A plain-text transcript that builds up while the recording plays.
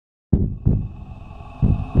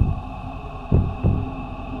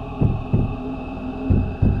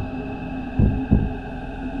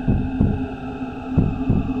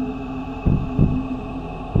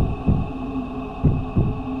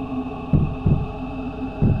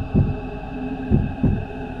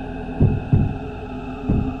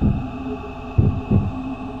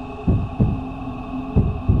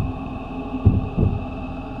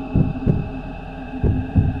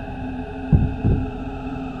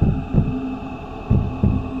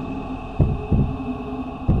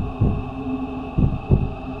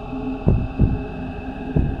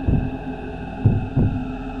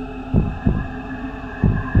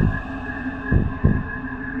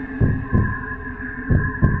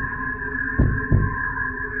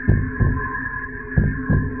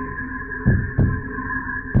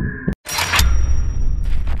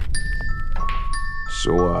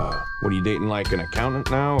So, what are you dating, like an accountant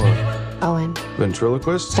now, or Owen,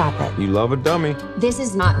 ventriloquist? stop it. You love a dummy. This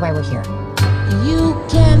is not why we're here. You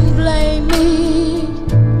can blame me,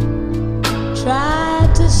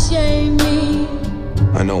 try to shame me.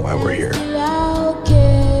 I know why we're here. I'll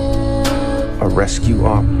care. A rescue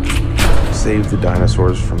op. Save the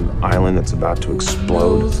dinosaurs from the island that's about to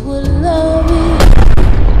explode. Those will love me.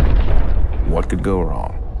 What could go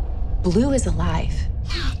wrong? Blue is alive.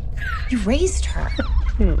 You raised her.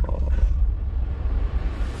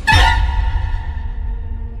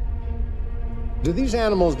 Do these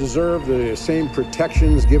animals deserve the same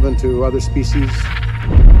protections given to other species?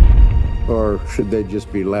 Or should they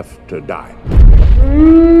just be left to die?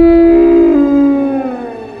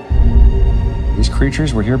 These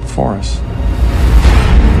creatures were here before us.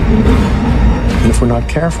 And if we're not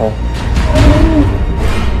careful,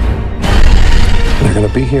 they're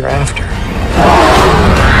gonna be here after.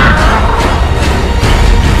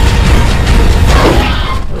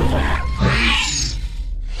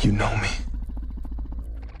 You know me.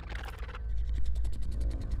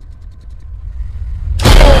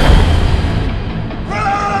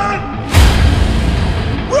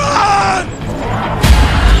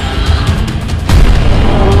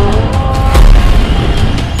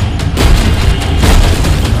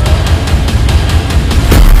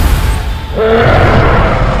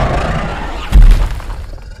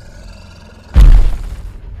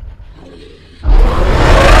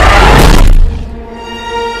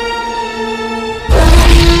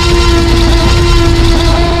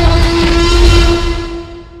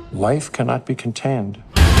 Life cannot be contained.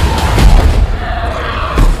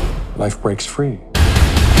 Life breaks free.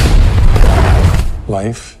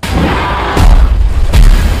 Life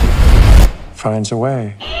finds a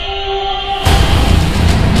way.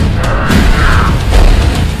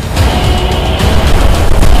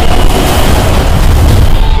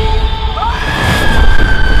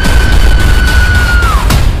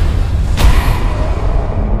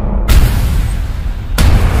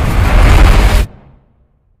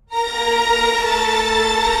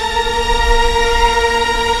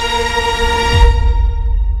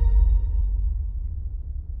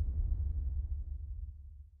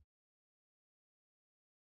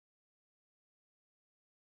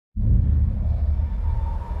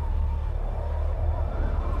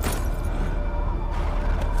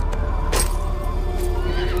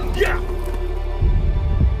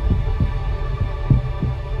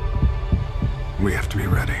 We have to be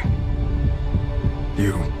ready.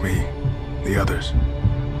 You, me, the others.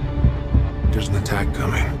 There's an attack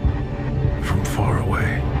coming from far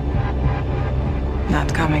away.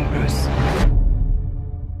 Not coming, Bruce.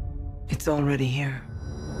 It's already here.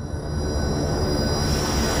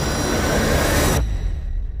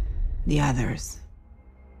 The others.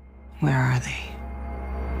 Where are they?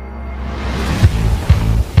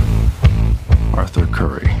 Arthur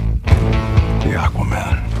Curry, the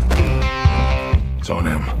Aquaman. It's on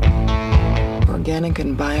him. Organic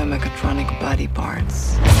and biomechatronic body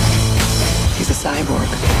parts. He's a cyborg.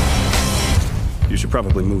 You should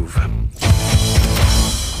probably move.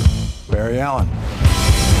 Barry Allen.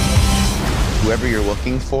 Whoever you're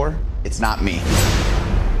looking for, it's not me.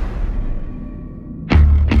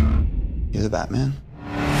 You're the Batman?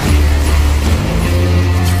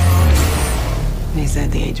 They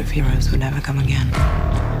said the age of heroes would never come again.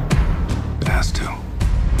 It has to.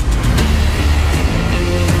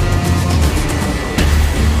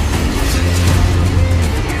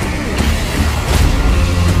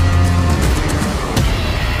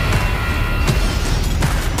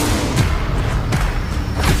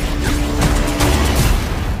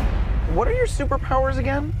 What are your superpowers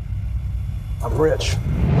again? I'm rich.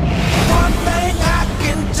 One thing I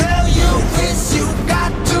can tell you is you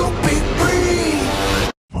got to be free.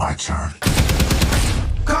 My turn.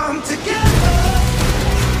 Come together.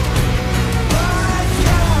 Right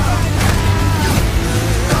now.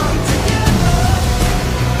 Come together.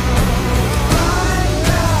 Right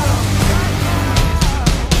now.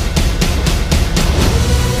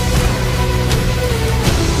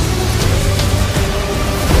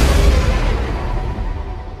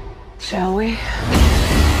 Shall we?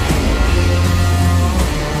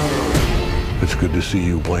 It's good to see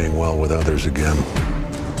you playing well with others again.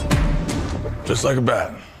 Just like a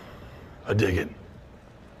bat. I dig it.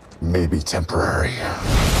 Maybe temporary.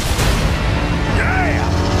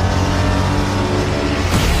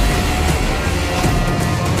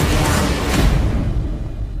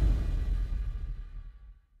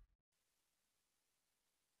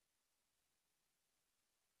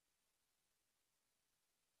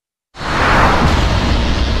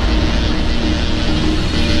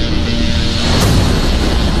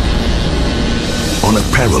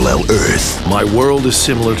 My world is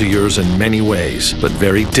similar to yours in many ways, but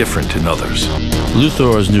very different in others.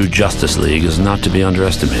 Luthor's new Justice League is not to be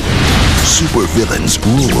underestimated. Supervillains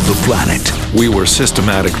rule the planet. We were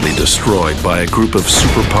systematically destroyed by a group of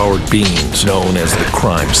superpowered beings known as the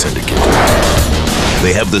Crime Syndicate.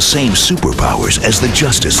 They have the same superpowers as the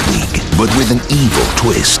Justice League, but with an evil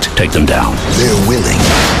twist. Take them down. They're willing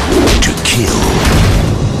to kill.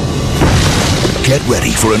 Get ready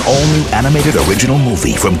for an all-new animated original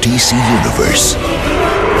movie from DC Universe.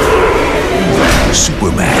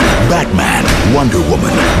 Superman, Batman, Wonder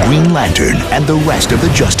Woman, Green Lantern, and the rest of the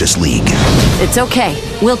Justice League. It's okay.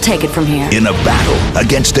 We'll take it from here. In a battle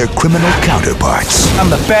against their criminal counterparts. I'm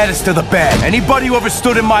the baddest of the bad. Anybody who ever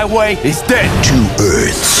stood in my way is dead. 2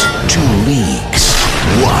 Earths, 2 leagues,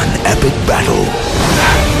 1 epic battle.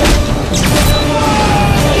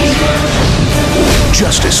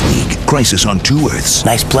 Justice League, Crisis on 2 Earths.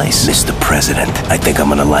 Nice place, Mr. President. I think I'm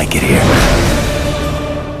gonna like it here.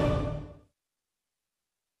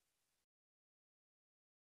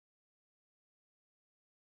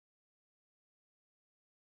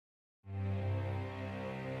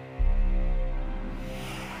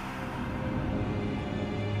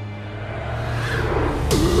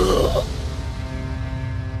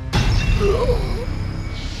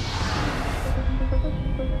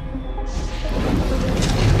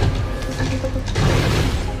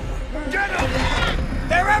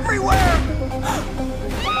 They're everywhere!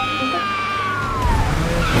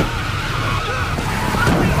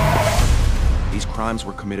 These crimes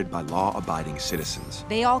were committed by law-abiding citizens.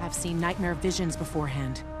 They all have seen nightmare visions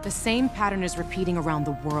beforehand. The same pattern is repeating around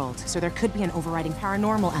the world, so there could be an overriding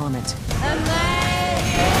paranormal element.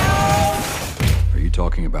 Are you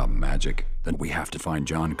talking about magic? Then we have to find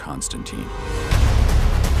John Constantine.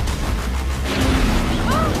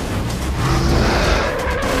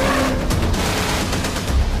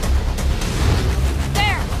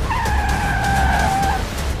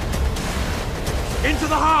 Into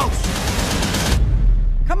the house!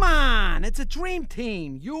 Come on, it's a dream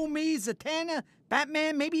team. You, me, Zatanna,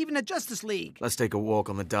 Batman, maybe even a Justice League. Let's take a walk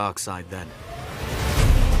on the dark side then.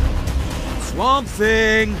 Swamp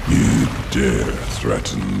Thing! You dare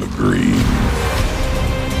threaten the Green.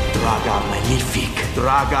 Draga Malefic!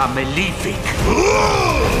 Draga Malefic!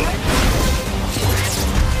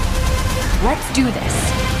 Let's do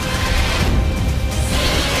this.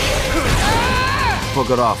 Fuck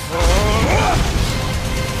it off.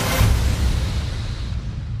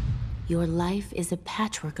 Your life is a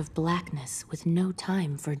patchwork of blackness with no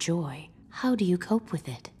time for joy. How do you cope with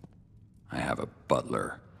it? I have a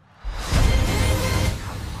butler.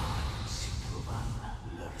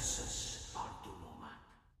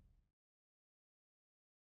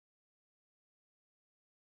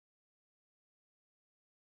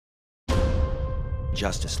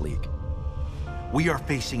 Justice League. We are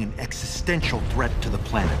facing an existential threat to the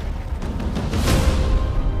planet.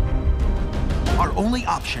 Our only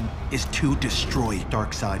option is to destroy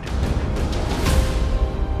Darkseid.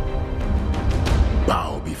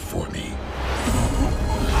 Bow before me.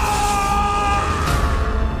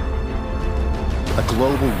 A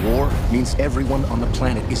global war means everyone on the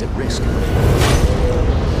planet is at risk.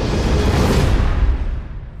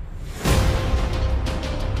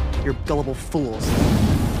 You're gullible fools.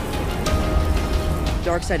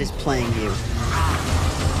 Darkseid is playing you.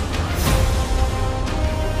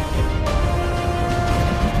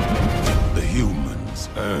 The humans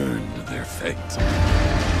earned their fate.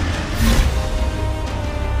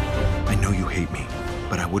 I know you hate me,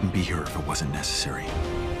 but I wouldn't be here if it wasn't necessary.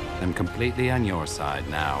 I'm completely on your side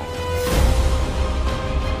now.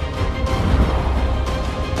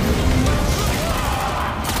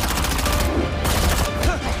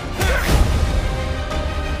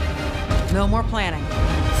 No more planning.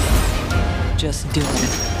 Just do it.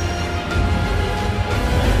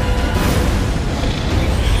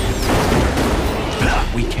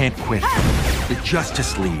 We can't quit. The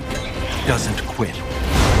Justice League doesn't quit.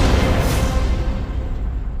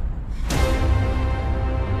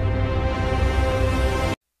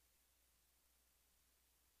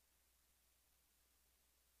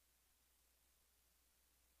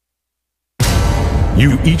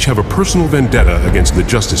 You each have a personal vendetta against the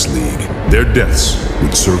Justice League. Their deaths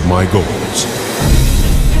would serve my goals.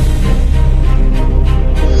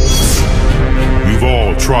 You've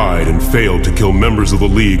all tried and failed to kill members of the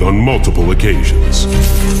League on multiple occasions.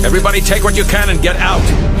 Everybody take what you can and get out!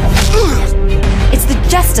 It's the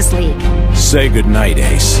Justice League. Say goodnight,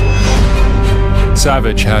 Ace.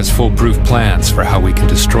 Savage has foolproof plans for how we can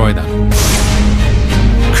destroy them.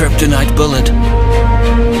 Kryptonite bullet.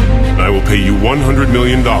 I will pay you $100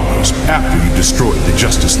 million after you destroy the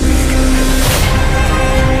Justice League.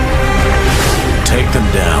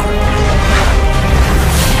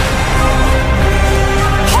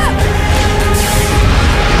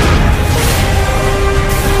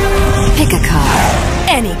 Pick a card.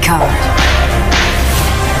 Any card.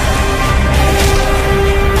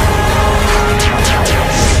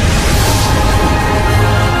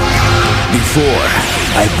 Before,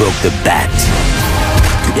 I broke the bat.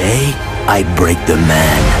 Today, I break the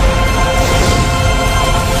man.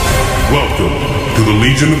 Welcome to the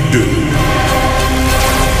Legion of Doom.